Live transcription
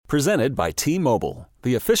Presented by T-Mobile,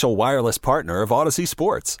 the official wireless partner of Odyssey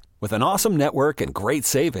Sports. With an awesome network and great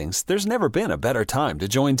savings, there's never been a better time to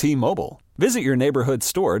join T-Mobile. Visit your neighborhood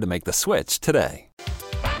store to make the switch today.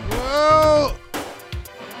 Well,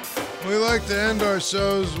 we like to end our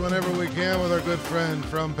shows whenever we can with our good friend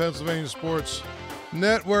from Pennsylvania Sports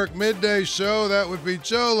Network Midday Show. That would be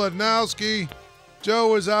Joe Lodanosky.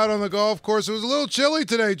 Joe was out on the golf course. It was a little chilly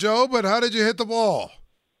today, Joe, but how did you hit the ball?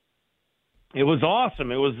 It was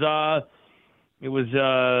awesome. It was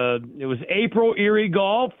April Erie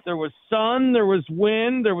golf. There was sun, there was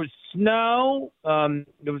wind, there was snow.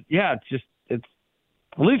 It's at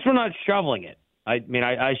least we're not shoveling it.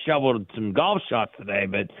 I shoveled some golf shots today,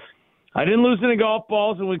 but I didn't lose any golf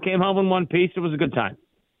balls, and we came home in one piece. It was a good time.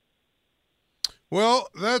 Well,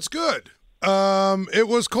 that's good. It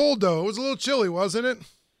was cold though. It was a little chilly, wasn't it?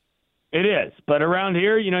 It is, but around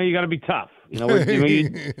here, you got to be tough. How everybody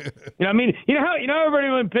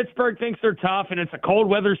in Pittsburgh thinks they're tough, and it's a cold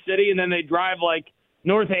weather city, and then they drive like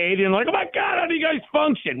north of 80 and like, oh my God, how do you guys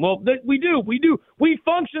function? Well, we do. We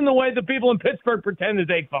function the way the people in Pittsburgh pretend that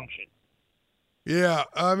they function. Yeah,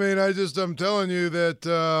 I'm telling you that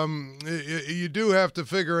you do have to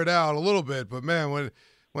figure it out a little bit. But man,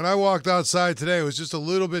 when I walked outside today, it was just a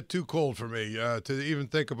little bit too cold for me to even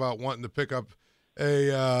think about wanting to pick up wanting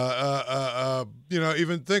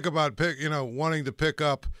to pick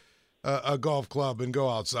up a golf club and go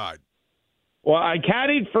outside. Well, I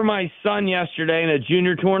caddied for my son yesterday in a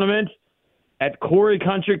junior tournament at Corey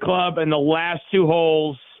Country Club, and the last two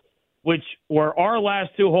holes, which were our last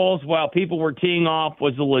two holes while people were teeing off,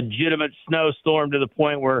 was a legitimate snowstorm to the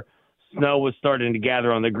point where snow was starting to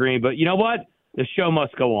gather on the green. But you know what? The show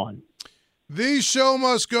must go on. The show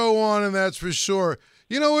must go on, and that's for sure.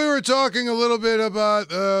 We were talking a little bit about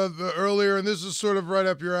earlier, and this is sort of right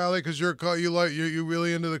up your alley because you're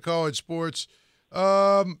really into the college sports.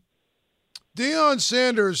 Deion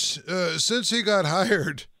Sanders, since he got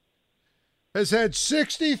hired, has had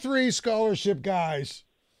 63 scholarship guys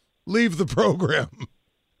leave the program.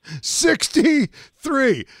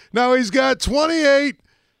 63. Now he's got 28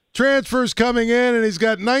 transfers coming in, and he's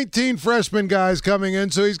got 19 freshman guys coming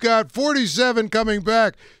in, so he's got 47 coming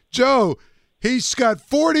back. Joe, he's got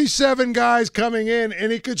 47 guys coming in,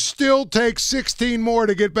 and he could still take 16 more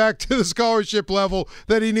to get back to the scholarship level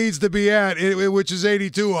that he needs to be at, which is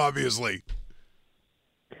 82, obviously.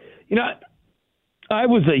 I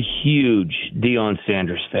was a huge Deion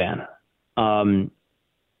Sanders fan.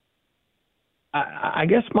 I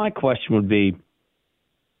guess my question would be,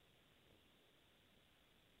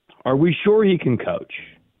 are we sure he can coach?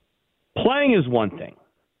 Playing is one thing.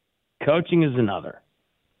 Coaching is another.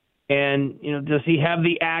 And, does he have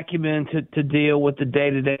the acumen to deal with the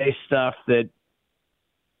day-to-day stuff that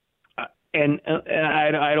and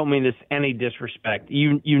I don't mean this any disrespect.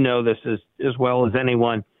 You know this as well as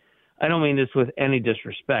anyone. I don't mean this with any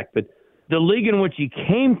disrespect, but the league in which he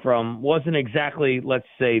came from wasn't exactly, let's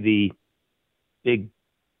say, the Big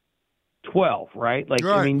 12, right?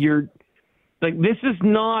 Right. You're like, this is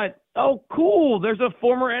not, oh, cool, there's a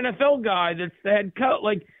former NFL guy that's the head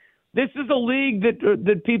coach. This is a league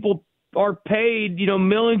that people are paid,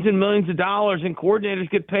 millions and millions of dollars, and coordinators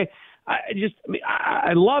get paid.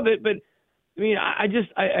 I love it, but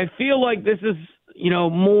I feel like this is,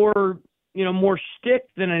 more shtick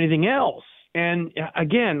than anything else. And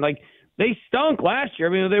again, they stunk last year.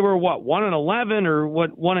 They were 1-11 or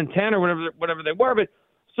 1-10 or whatever they were. But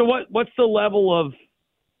so what's the level of?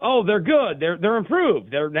 Oh, they're good. They're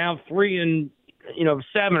improved. They're now 3-7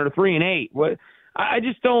 or 3-8. What? I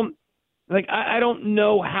just don't I don't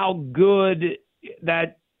know how good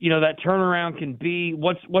that that turnaround can be.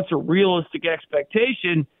 What's a realistic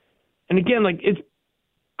expectation? And again,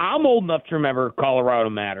 I'm old enough to remember Colorado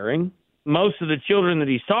mattering. Most of the children that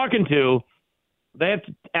he's talking to, they have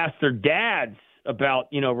to ask their dads about,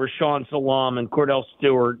 Rashawn Salam and Cordell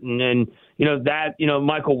Stewart and then,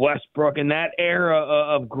 Michael Westbrook and that era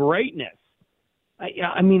of greatness.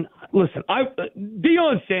 Listen,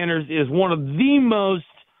 Deion Sanders is one of the most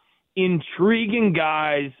intriguing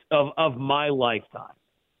guys of my lifetime.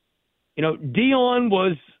 Deion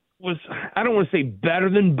was I don't want to say better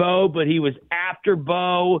than Bo, but he was after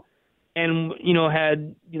Bo and,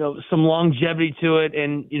 had, some longevity to it.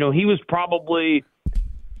 And, he was probably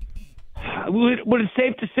would it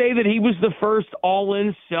safe to say that he was the first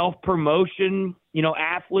all-in self-promotion,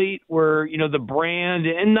 athlete where, the brand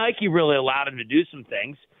and Nike really allowed him to do some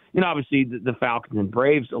things. Obviously the Falcons and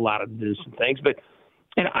Braves allowed him to do some things, but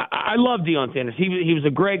I love Deion Sanders. He was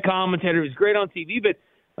a great commentator. He was great on TV, but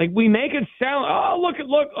we make it sound,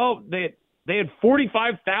 they had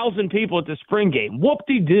 45,000 people at the spring game.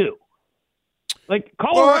 Whoop-de-doo. Like,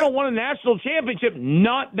 Colorado won a national championship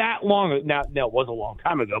not that long ago. Now, it was a long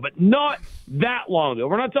time ago, but not that long ago.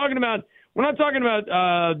 We're not talking about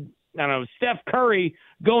I don't know, Steph Curry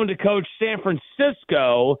going to coach San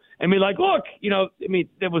Francisco and be like, look,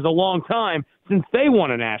 it was a long time since they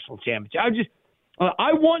won a national championship.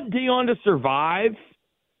 I want Deion to survive,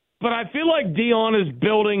 but I feel like Deion is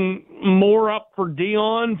building more up for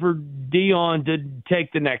Deion to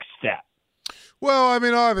take the next step. Well,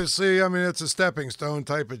 obviously, it's a stepping stone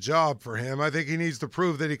type of job for him. I think he needs to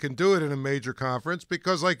prove that he can do it in a major conference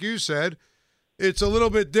because, like you said, it's a little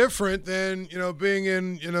bit different than, being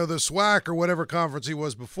in, the SWAC or whatever conference he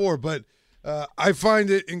was before. But I find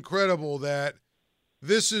it incredible that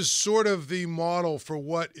this is sort of the model for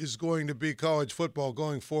what is going to be college football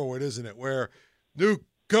going forward, isn't it? Where new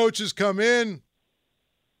coaches come in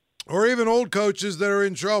or even old coaches that are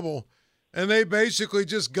in trouble, and they basically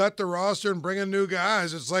just gut the roster and bring in new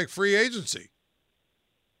guys. It's like free agency.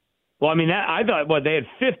 Well, I thought, they had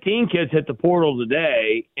 15 kids hit the portal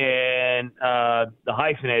today, and the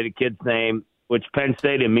hyphenated kid's name, which Penn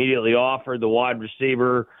State immediately offered, the wide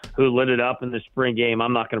receiver who lit it up in the spring game.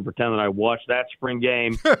 I'm not going to pretend that I watched that spring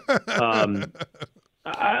game.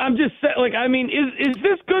 I'm just saying, is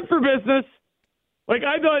this good for business? Like,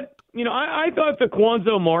 I thought the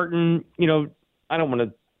Quanzo Martin, I don't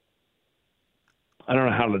know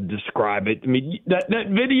how to describe it. That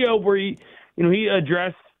video where he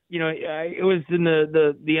addressed, it was in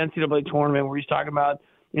the NCAA tournament where he's talking about,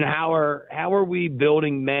 how are we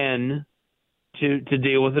building men to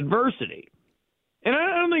deal with adversity? And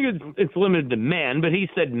I don't think it's limited to men, but he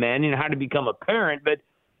said men, how to become a parent. But,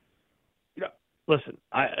 listen,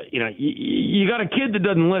 you got a kid that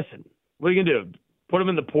doesn't listen. What are you going to do? Put him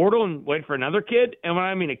in the portal and wait for another kid? And when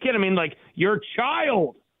I mean a kid, like your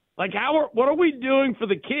child. Like, what are we doing for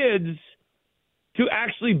the kids to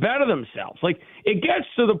actually better themselves? Like, it gets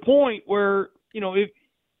to the point where, if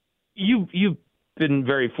you've been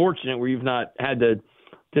very fortunate where you've not had to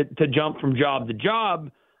jump from job to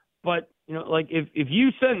job, but, if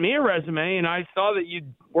you sent me a resume and I saw that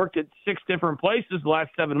you'd worked at 6 different places the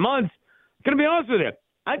last 7 months, I'm going to be honest with you,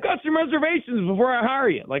 I've got some reservations before I hire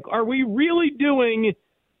you. Like, are we really doing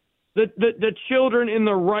the children in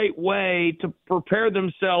the right way to prepare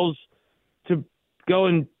themselves to go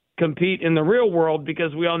and compete in the real world?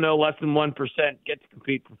 Because we all know less than 1% get to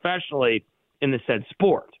compete professionally in the said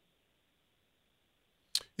sport.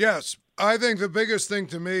 Yes. I think the biggest thing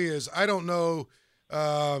to me is I don't know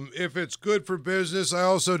if it's good for business. I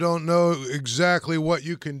also don't know exactly what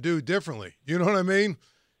you can do differently. You know what I mean?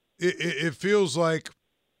 It feels like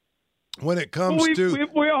when it comes to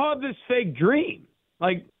 – we all have this fake dream.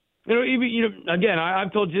 Like, again,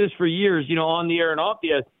 I've told you this for years, on the air and off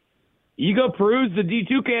the air. You go peruse the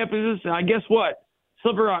D2 campuses, and guess what?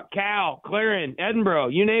 Slippery Rock, Cal, Clarion,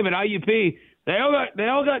 Edinboro, you name it, IUP. They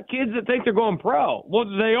all got kids that think they're going pro. Well,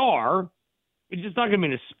 they are. It's just not going to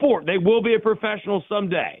be in a sport. They will be a professional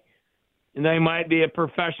someday. And they might be a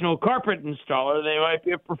professional carpet installer. They might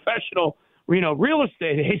be a professional, real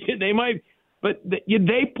estate agent. They might, but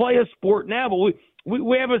they play a sport now. But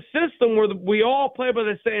we have a system where we all play by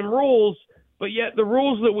the same rules, but yet the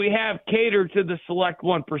rules that we have cater to the select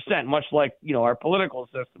 1%, much like, our political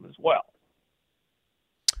system as well.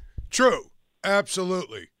 True.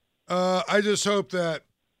 Absolutely. I just hope that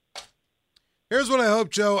 – here's what I hope,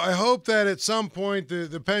 Joe. I hope that at some point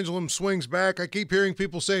the pendulum swings back. I keep hearing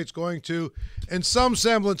people say it's going to, and some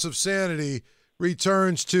semblance of sanity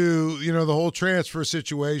returns to, the whole transfer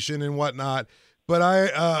situation and whatnot. But I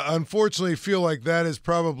unfortunately feel like that is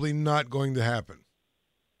probably not going to happen.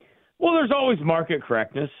 Well, there's always market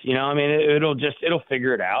correctness. It'll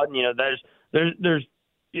figure it out. And, there's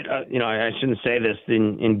I shouldn't say this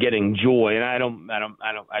in getting joy, and I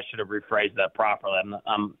should have rephrased that properly.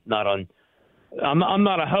 I'm not a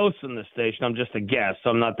host in this station. I'm just a guest, so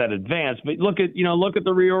I'm not that advanced. But look at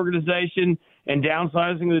the reorganization and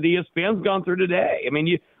downsizing that ESPN's gone through today.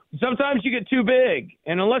 Sometimes you get too big,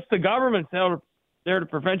 and unless the government's there to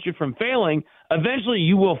prevent you from failing, eventually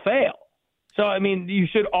you will fail. So, you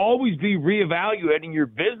should always be reevaluating your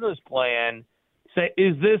business plan. Say,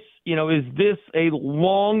 is this a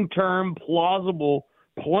long-term plausible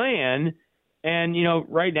plan? And,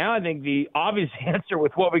 right now I think the obvious answer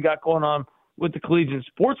with what we got going on with the collegiate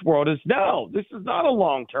sports world is no, this is not a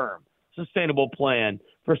long-term sustainable plan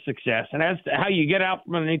for success. And as to how you get out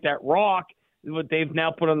from underneath that rock, what they've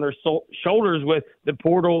now put on their shoulders with the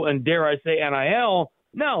portal and, dare I say, NIL,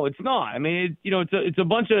 no, it's not. It's a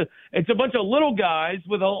bunch of little guys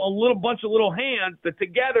with a little bunch of little hands that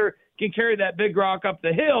together can carry that big rock up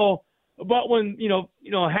the hill. But when,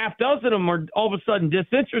 a half dozen of them are all of a sudden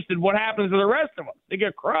disinterested, what happens to the rest of them? They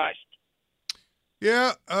get crushed.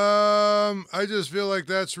 Yeah, I just feel like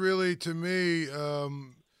that's really, to me,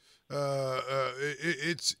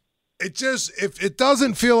 it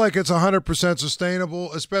doesn't feel like it's 100%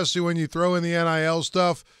 sustainable, especially when you throw in the NIL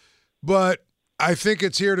stuff. But I think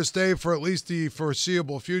it's here to stay for at least the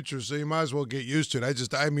foreseeable future, so you might as well get used to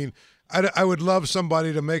it. I would love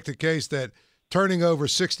somebody to make the case that turning over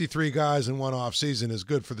 63 guys in one offseason is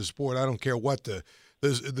good for the sport. I don't care what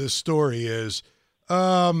the story is.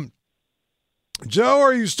 Joe,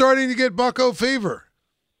 are you starting to get bucko fever?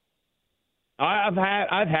 I've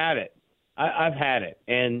had it. I've had it,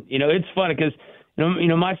 and it's funny because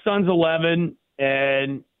my son's 11,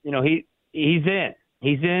 and he's in,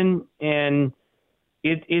 and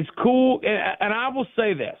it's cool. And I will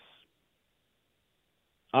say this: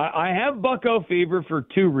 I have bucko fever for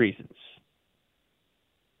two reasons.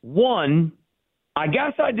 One, I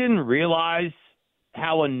guess I didn't realize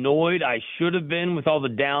how annoyed I should have been with all the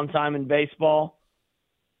downtime in baseball.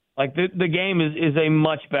 Like the game is a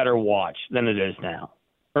much better watch than it is now,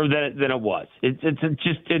 or than it was.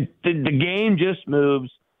 The game just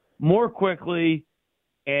moves more quickly,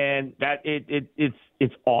 and that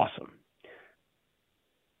it's awesome.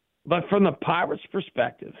 But from the Pirates'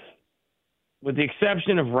 perspective, with the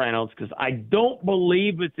exception of Reynolds, because I don't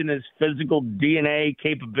believe it's in his physical DNA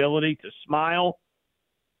capability to smile,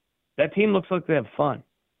 that team looks like they have fun.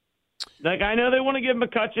 Like, I know they want to give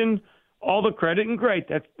McCutchen all the credit, and great.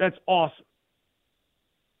 That's awesome.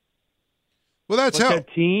 Well, that's how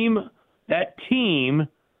that team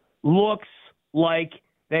looks like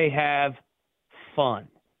they have fun.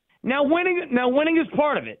 Now winning is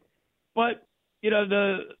part of it, but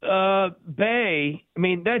the Bay.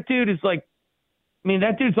 That dude is like.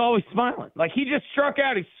 That dude's always smiling. Like, he just struck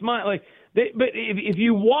out. He's smiling. But if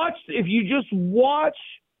you just watch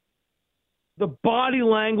the body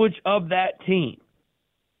language of that team,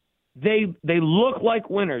 they look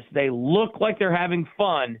like winners. They look like they're having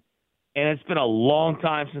fun, and it's been a long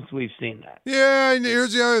time since we've seen that. Yeah, and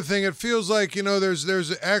here's the other thing. It feels like,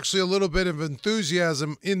 there's actually a little bit of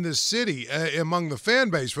enthusiasm in the city among the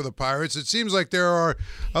fan base for the Pirates. It seems like there are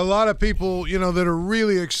a lot of people, that are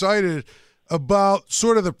really excited about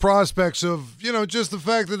sort of the prospects of, just the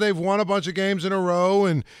fact that they've won a bunch of games in a row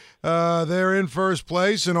and they're in first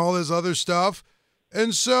place and all this other stuff.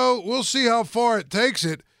 And so we'll see how far it takes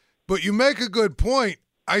it. But you make a good point.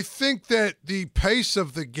 I think that the pace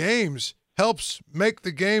of the games helps make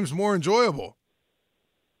the games more enjoyable.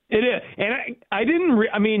 It is. And I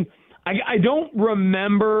don't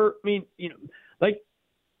remember. We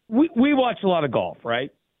watch a lot of golf,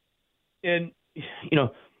 right? And,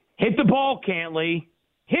 hit the ball, Cantley.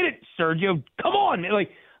 Hit it, Sergio. Come on, man.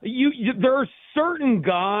 There are certain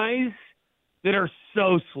guys that are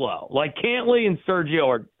so slow. Like Cantley and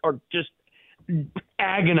Sergio are just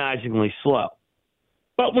agonizingly slow.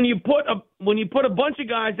 But when you put a bunch of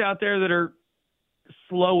guys out there that are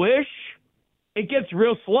slowish, it gets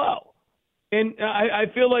real slow. And I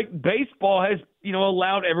feel like baseball has,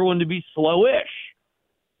 allowed everyone to be slowish.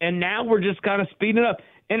 And now we're just kind of speeding up.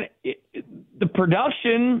 And the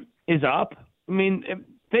production is up.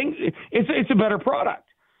 It's a better product.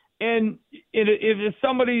 And if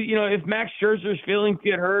somebody, if Max Scherzer's feelings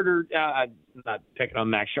get hurt, or I'm not picking on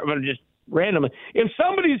Max Scherzer, but just randomly, if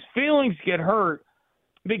somebody's feelings get hurt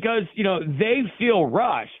because, they feel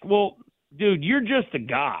rushed, well, dude, you're just a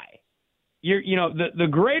guy. You're, the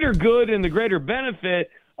greater good and the greater benefit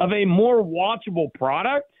of a more watchable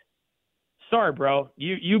product. Sorry, bro,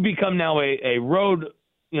 you become now a road,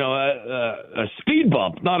 a speed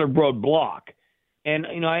bump, not a roadblock. And,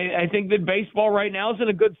 I think that baseball right now is in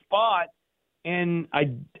a good spot. And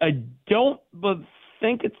I don't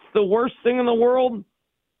think it's the worst thing in the world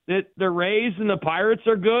that the Rays and the Pirates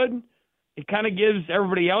are good. It kind of gives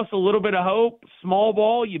everybody else a little bit of hope. Small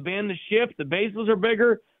ball, you ban the shift, the bases are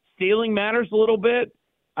bigger, stealing matters a little bit.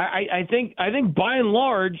 I think by and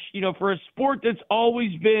large, for a sport that's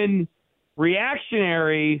always been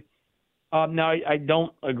reactionary. Now, I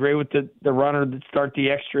don't agree with the runner that start the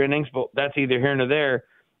extra innings, but that's either here nor there.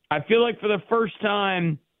 I feel like for the first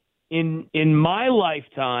time in my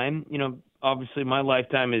lifetime, obviously my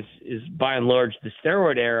lifetime is by and large the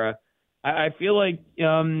steroid era. I feel like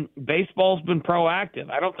baseball's been proactive.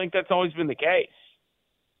 I don't think that's always been the case.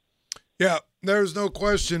 Yeah, there's no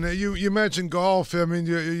question. You mentioned golf. I mean,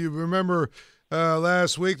 you remember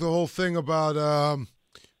last week the whole thing about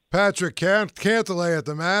Patrick Cantlay at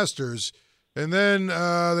the Masters, and then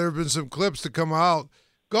there have been some clips to come out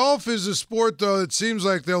Golf is a sport, though, that seems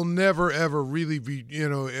like they'll never, ever really be,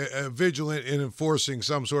 vigilant in enforcing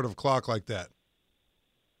some sort of clock like that.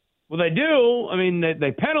 Well, they do. I mean,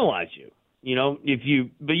 they penalize you,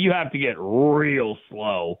 but you have to get real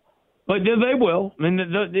slow. But they will. I mean,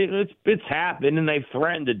 it's happened, and they've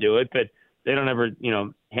threatened to do it, but they don't ever,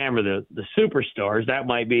 hammer the superstars. That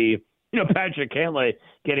might be, Patrick Cantlay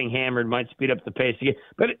getting hammered might speed up the pace again.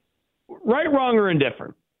 But right, wrong, or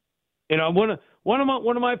indifferent, one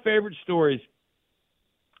of my favorite stories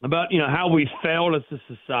about how we failed as a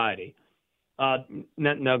society.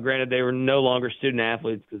 Now, granted, they were no longer student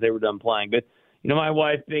athletes because they were done playing. But my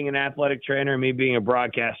wife being an athletic trainer and me being a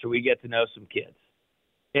broadcaster, we get to know some kids.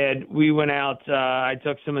 And we went out. I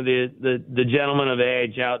took some of the gentlemen of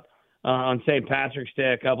age out on St. Patrick's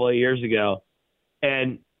Day a couple of years ago,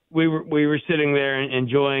 and we were sitting there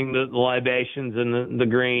enjoying the libations and the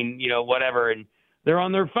green, whatever, and they're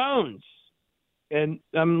on their phones. And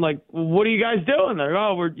I'm like, well, what are you guys doing? They're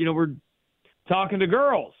we're talking to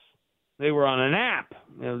girls. They were on an app.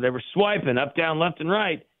 They were swiping up, down, left, and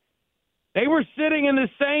right. They were sitting in the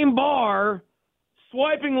same bar,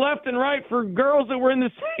 swiping left and right for girls that were in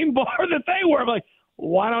the same bar that they were. I'm like,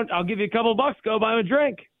 I'll give you a couple bucks, go buy them a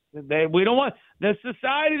drink. We don't want the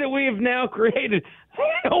society that we have now created.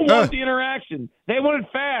 They don't want the interaction. They want it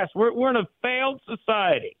fast. We're in a failed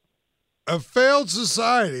society. A failed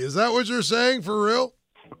society. Is that what you're saying for real?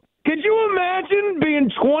 Could you imagine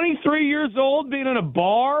being 23 years old, being in a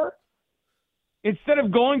bar, instead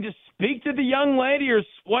of going to speak to the young lady or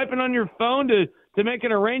swiping on your phone to make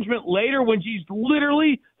an arrangement later when she's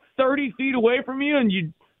literally 30 feet away from you and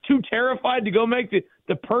you're too terrified to go make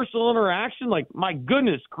the personal interaction? Like, my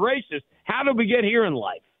goodness gracious, how did we get here in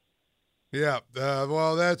life? Yeah,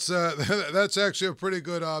 well, that's actually a pretty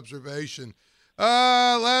good observation.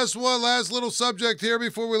 Last little subject here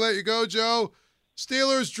before we let you go, Joe.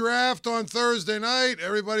 Steelers draft on Thursday night.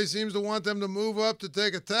 Everybody seems to want them to move up to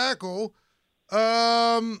take a tackle.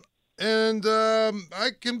 I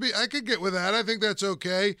could get with that. I think that's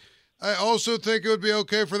okay. I also think it would be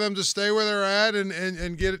okay for them to stay where they're at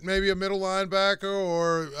and get maybe a middle linebacker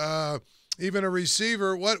or even a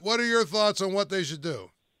receiver. What are your thoughts on what they should do?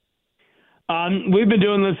 We've been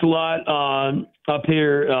doing this a lot up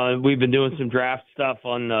here. We've been doing some draft stuff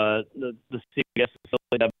on the CBS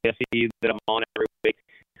WSE that I'm on every week.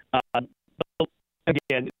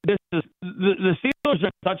 Again, this is the Steelers are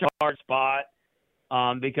in such a hard spot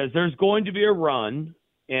because there's going to be a run,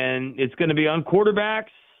 and it's going to be on quarterbacks.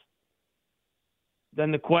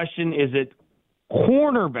 Then the question is it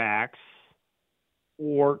cornerbacks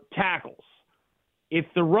or tackles? If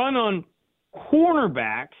the run on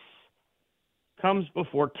cornerbacks comes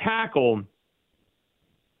before tackle,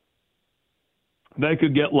 they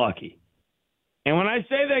could get lucky. And when I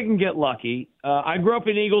say they can get lucky, I grew up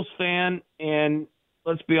an Eagles fan, and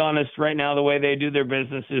let's be honest, right now the way they do their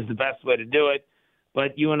business is the best way to do it.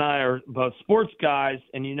 But you and I are both sports guys,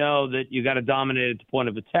 and you know that you got to dominate at the point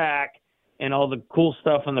of attack, and all the cool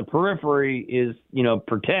stuff on the periphery is,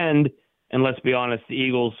 pretend. And let's be honest, the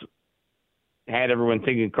Eagles had everyone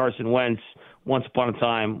thinking Carson Wentz once upon a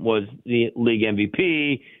time was the league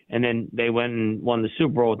MVP, and then they went and won the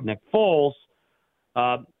Super Bowl with Nick Foles.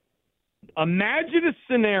 Imagine a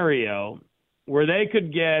scenario where they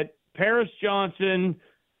could get Paris Johnson,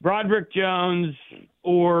 Broderick Jones,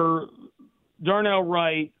 or Darnell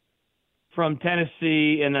Wright from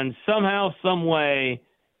Tennessee, and then somehow, some way,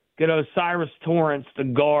 get Osiris Torrance, the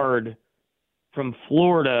guard from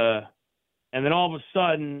Florida, and then all of a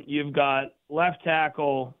sudden you've got left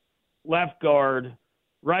tackle, left guard,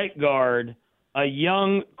 right guard, a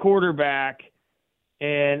young quarterback,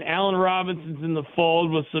 and Allen Robinson's in the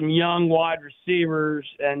fold with some young wide receivers,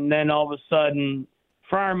 and then all of a sudden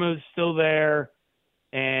Freiermuth's still there,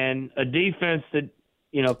 and a defense that,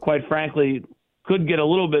 quite frankly, could get a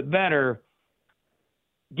little bit better.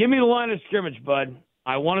 Give me the line of scrimmage, bud.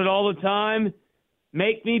 I want it all the time.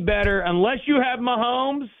 Make me better. Unless you have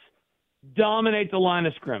Mahomes, dominate the line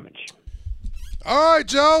of scrimmage. All right,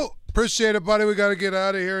 Joe. Appreciate it, buddy. We got to get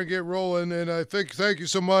out of here and get rolling. And I think thank you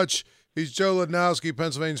so much. He's Joe Lodanosky,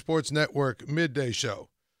 Pennsylvania Sports Network Midday Show.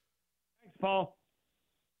 Thanks, Paul.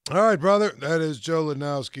 All right, brother. That is Joe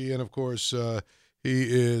Lodanosky, and of course, he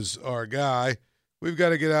is our guy. We've got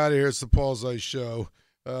to get out of here. It's the Paul Zeiss Show.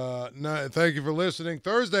 Thank you for listening.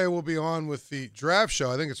 Thursday we'll be on with the draft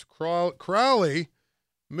show. I think it's Crowley,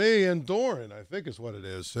 me, and Doran, I think is what it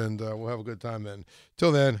is. And we'll have a good time then.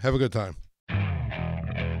 Till then, have a good time.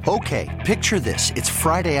 Okay, picture this. It's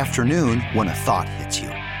Friday afternoon when a thought hits you.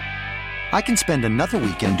 I can spend another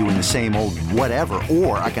weekend doing the same old whatever,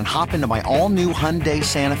 or I can hop into my all-new Hyundai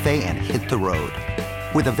Santa Fe and hit the road.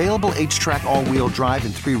 With available H-Track all-wheel drive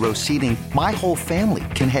and 3-row seating, my whole family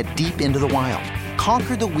can head deep into the wild.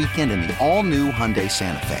 Conquer the weekend in the all-new Hyundai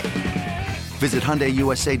Santa Fe. Visit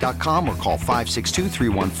HyundaiUSA.com or call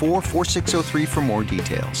 562-314-4603 for more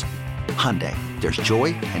details. Hyundai, there's joy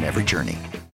in every journey.